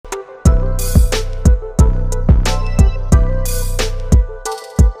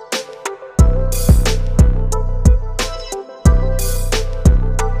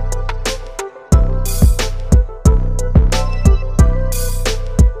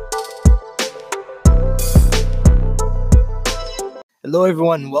Hello,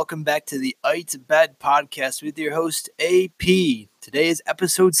 everyone. Welcome back to the Ite to Bed podcast with your host, AP. Today is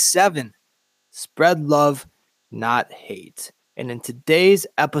episode 7, Spread Love, Not Hate. And in today's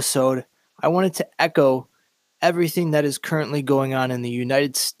episode, I wanted to echo everything that is currently going on in the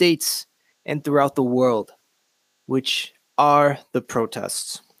United States and throughout the world, which are the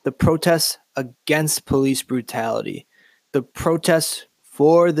protests. The protests against police brutality. The protests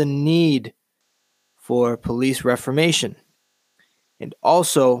for the need for police reformation. And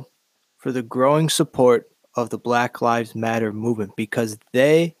also for the growing support of the Black Lives Matter movement because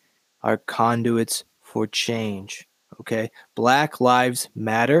they are conduits for change. Okay? Black lives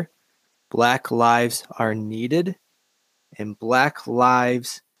matter. Black lives are needed. And Black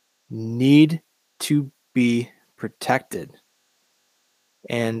lives need to be protected.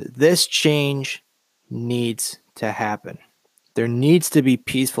 And this change needs to happen. There needs to be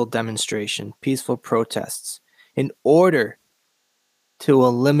peaceful demonstration, peaceful protests in order to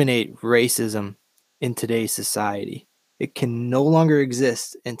eliminate racism in today's society. It can no longer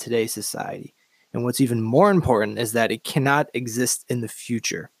exist in today's society. And what's even more important is that it cannot exist in the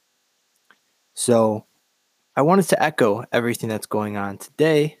future. So I wanted to echo everything that's going on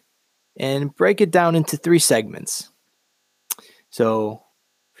today and break it down into 3 segments. So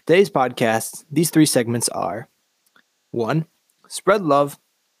for today's podcast, these 3 segments are 1, spread love.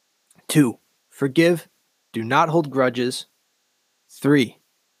 2, forgive, do not hold grudges. 3,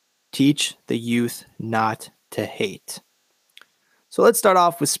 teach the youth not to hate. So let's start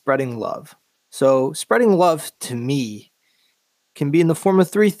off with spreading love. So spreading love to me can be in the form of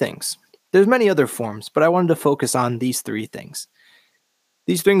 3 things. There's many other forms, but I wanted to focus on these 3 things.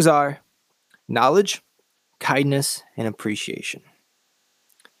 These things are knowledge, kindness, and appreciation.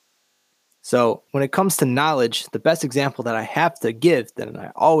 So when it comes to knowledge, the best example that I have to give, that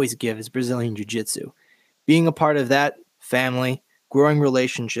I always give, is Brazilian Jiu-Jitsu. Being a part of that family, growing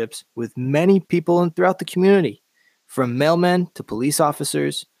relationships with many people throughout the community, from mailmen to police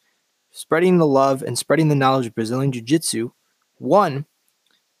officers, spreading the love and spreading the knowledge of Brazilian Jiu-Jitsu, 1,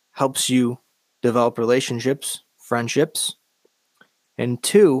 helps you develop relationships, friendships, and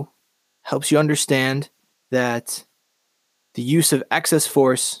 2, helps you understand that the use of excess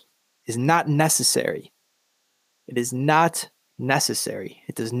force is not necessary. It is not necessary.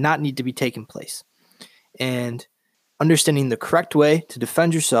 It does not need to be taking place. And understanding the correct way to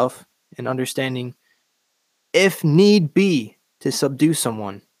defend yourself and understanding, if need be, to subdue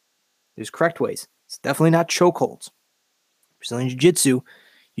someone. There's correct ways. It's definitely not chokeholds. Brazilian Jiu-Jitsu,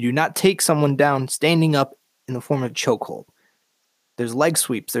 you do not take someone down standing up in the form of chokehold. There's leg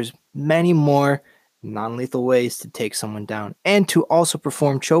sweeps. There's many more non-lethal ways to take someone down and to also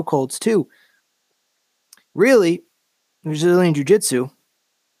perform chokeholds too. Really, Brazilian Jiu-Jitsu,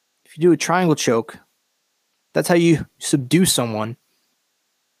 if you do a triangle choke, that's how you subdue someone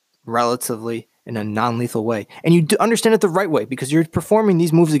relatively in a non-lethal way. And you understand it the right way because you're performing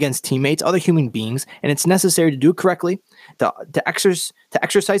these moves against teammates, other human beings, and it's necessary to do it correctly, to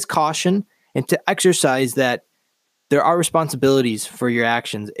exercise caution, and to exercise that there are responsibilities for your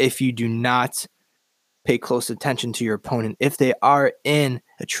actions if you do not pay close attention to your opponent, if they are in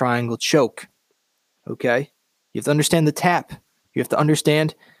a triangle choke. Okay? You have to understand the tap. You have to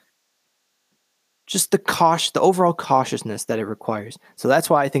understand just the overall cautiousness that it requires. So that's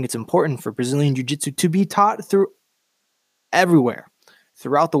why I think it's important for Brazilian Jiu-Jitsu to be taught everywhere,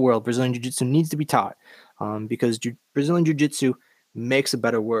 throughout the world. Brazilian Jiu-Jitsu needs to be taught because Brazilian Jiu-Jitsu makes a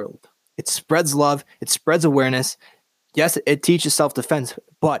better world. It spreads love. It spreads awareness. Yes, it teaches self-defense,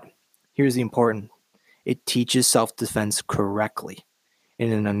 but here's the important. It teaches self-defense correctly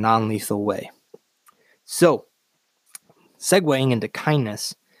and in a non-lethal way. So, segueing into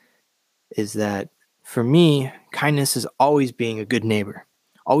kindness is that, for me, kindness is always being a good neighbor,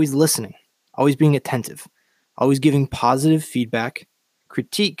 always listening, always being attentive, always giving positive feedback,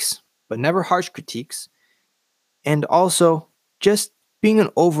 critiques, but never harsh critiques, and also just being an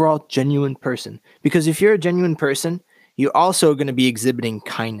overall genuine person. Because if you're a genuine person, you're also going to be exhibiting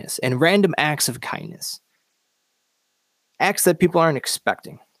kindness and random acts of kindness. Acts that people aren't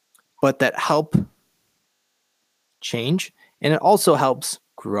expecting, but that help change, and it also helps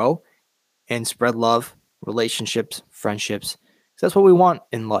grow and spread love, relationships, friendships. So that's what we want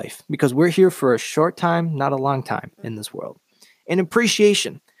in life because we're here for a short time, not a long time in this world. And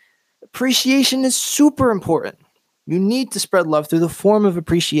appreciation. Appreciation is super important. You need to spread love through the form of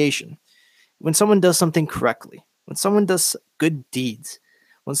appreciation. When someone does something correctly, when someone does good deeds,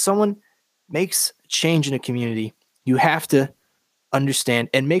 when someone makes a change in a community, you have to understand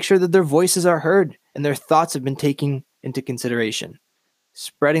and make sure that their voices are heard and their thoughts have been taken into consideration.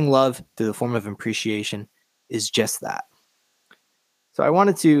 Spreading love through the form of appreciation is just that. So I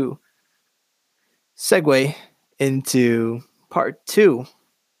wanted to segue into part 2,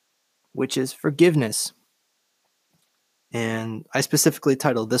 which is forgiveness. And I specifically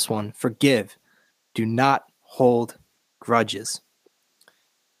titled this one, Forgive. Do not hold grudges.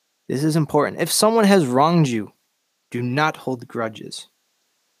 This is important. If someone has wronged you, do not hold grudges.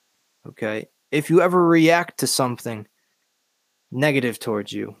 Okay? If you ever react to something negative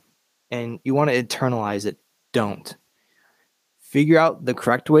towards you and you want to internalize it, don't. Figure out the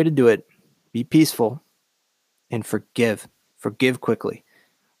correct way to do it. Be peaceful and forgive. Forgive quickly.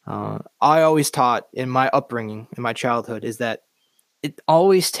 I always taught in my upbringing, in my childhood, is that it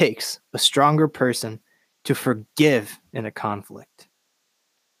always takes a stronger person to forgive in a conflict.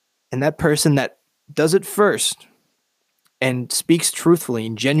 And that person that does it first and speaks truthfully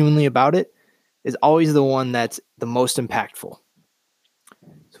and genuinely about it is always the one that's the most impactful.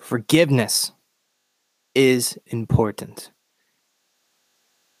 So forgiveness is important.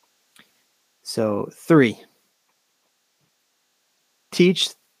 So 3, teach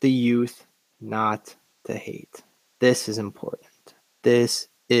the youth not to hate. This is important. This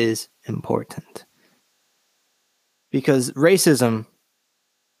is important. Because racism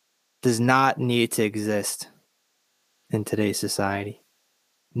does not need to exist in today's society,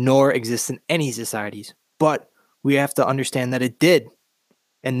 nor exist in any societies. But we have to understand that it did.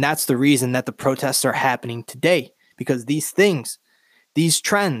 And that's the reason that the protests are happening today. Because these things, these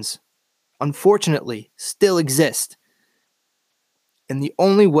trends, unfortunately, still exist. And the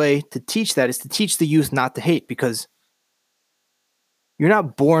only way to teach that is to teach the youth not to hate, because you're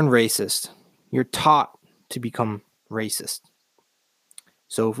not born racist. You're taught to become racist.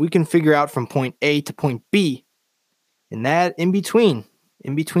 So if we can figure out from point A to point B, and that in between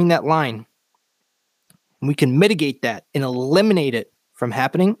that line, and we can mitigate that and eliminate it from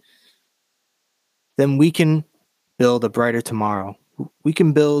happening, then we can build a brighter tomorrow. We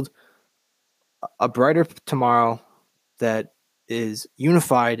can build a brighter tomorrow that is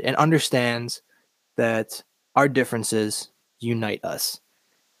unified and understands that our differences unite us.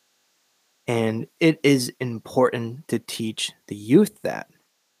 And it is important to teach the youth that,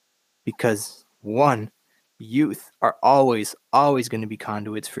 because one, youth are always going to be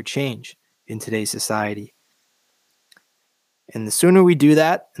conduits for change in today's society. And the sooner we do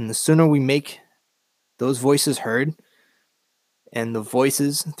that, and the sooner we make those voices heard, and the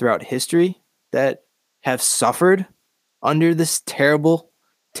voices throughout history that have suffered under this terrible,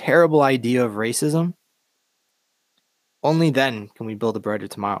 terrible idea of racism, only then can we build a brighter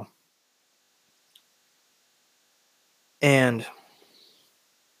tomorrow. And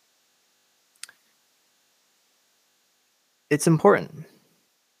it's important.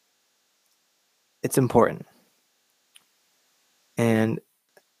 It's important. And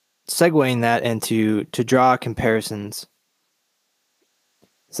segueing that into to draw comparisons,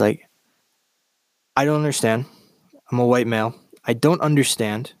 it's like, I don't understand. I'm a white male. I don't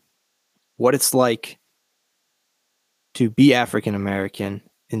understand what it's like to be African American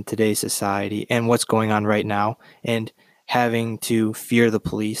in today's society and what's going on right now and having to fear the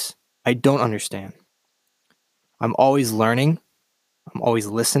police. I don't understand. I'm always learning. I'm always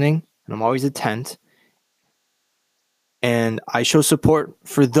listening, and I'm always attent. And I show support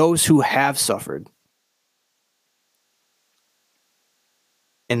for those who have suffered.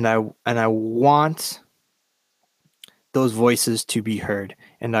 And I want those voices to be heard.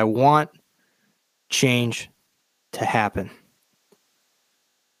 And I want change to happen.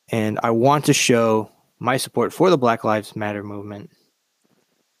 And I want to show my support for the Black Lives Matter movement.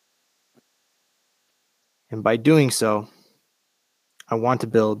 And by doing so, I want to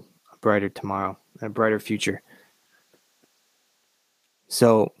build a brighter tomorrow, a brighter future.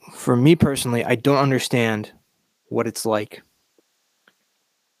 So for me personally, I don't understand what it's like,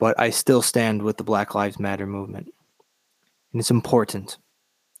 but I still stand with the Black Lives Matter movement. And it's important.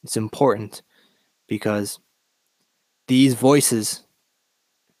 It's important because these voices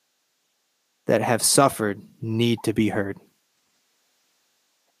that have suffered need to be heard.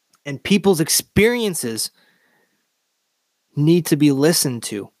 And people's experiences need to be listened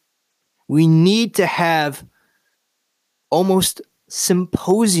to. We need to have almost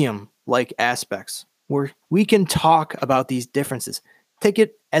symposium-like aspects where we can talk about these differences. Take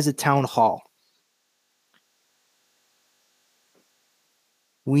it as a town hall.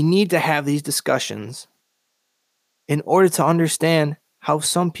 We need to have these discussions in order to understand how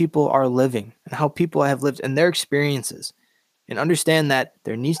some people are living and how people have lived and their experiences, and understand that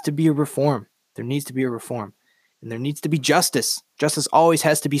there needs to be a reform. There needs to be a reform. And there needs to be justice. Justice always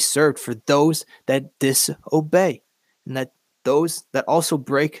has to be served for those that disobey, and that those that also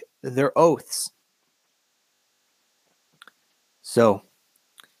break their oaths. So,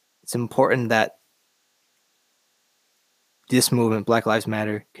 It's important that this movement, Black Lives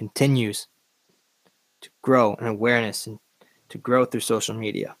Matter, continues to grow in awareness and to grow through social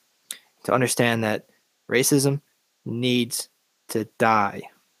media, to understand that racism needs to die.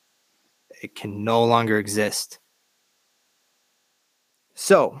 It can no longer exist.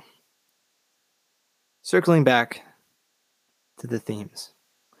 So, circling back to the themes,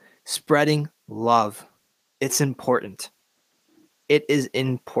 spreading love. It's important. It is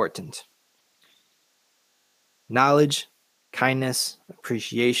important. Knowledge, kindness,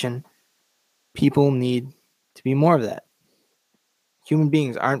 appreciation. People need to be more of that. Human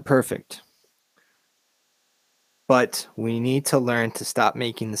beings aren't perfect, but we need to learn to stop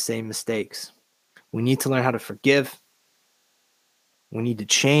making the same mistakes. We need to learn how to forgive. We need to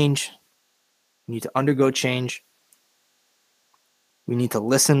change. We need to undergo change. We need to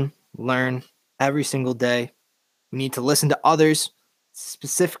listen, learn every single day. We need to listen to others. It's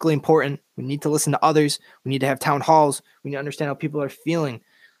specifically important. We need to listen to others. We need to have town halls. We need to understand how people are feeling.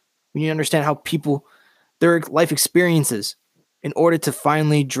 We need to understand how people, their life experiences, in order to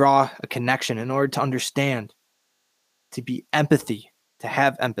finally draw a connection, in order to understand, to be empathy, to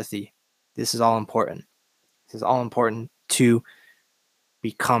have empathy. This is all important. This is all important to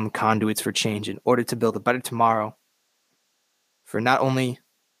become conduits for change in order to build a better tomorrow for not only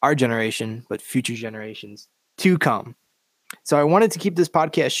our generation, but future generations to come. So I wanted to keep this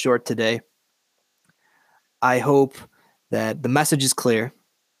podcast short today. I hope that the message is clear,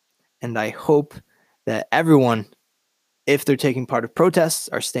 and I hope that everyone, if they're taking part of protests,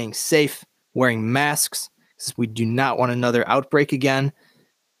 are staying safe, wearing masks, because we do not want another outbreak again.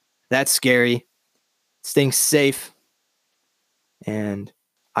 That's scary. Staying safe. And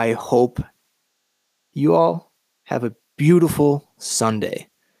I hope you all have a beautiful Sunday.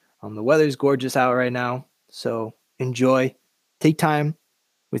 The weather's gorgeous out right now, so enjoy. Take time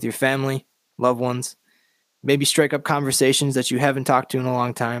with your family, loved ones. Maybe strike up conversations that you haven't talked to in a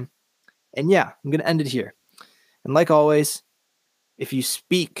long time. And yeah, I'm going to end it here. And like always, if you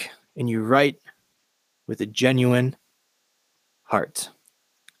speak and you write with a genuine heart,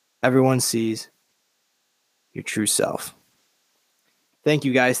 everyone sees your true self. Thank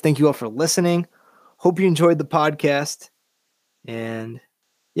you, guys. Thank you all for listening. Hope you enjoyed the podcast. And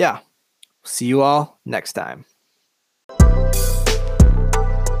yeah, see you all next time.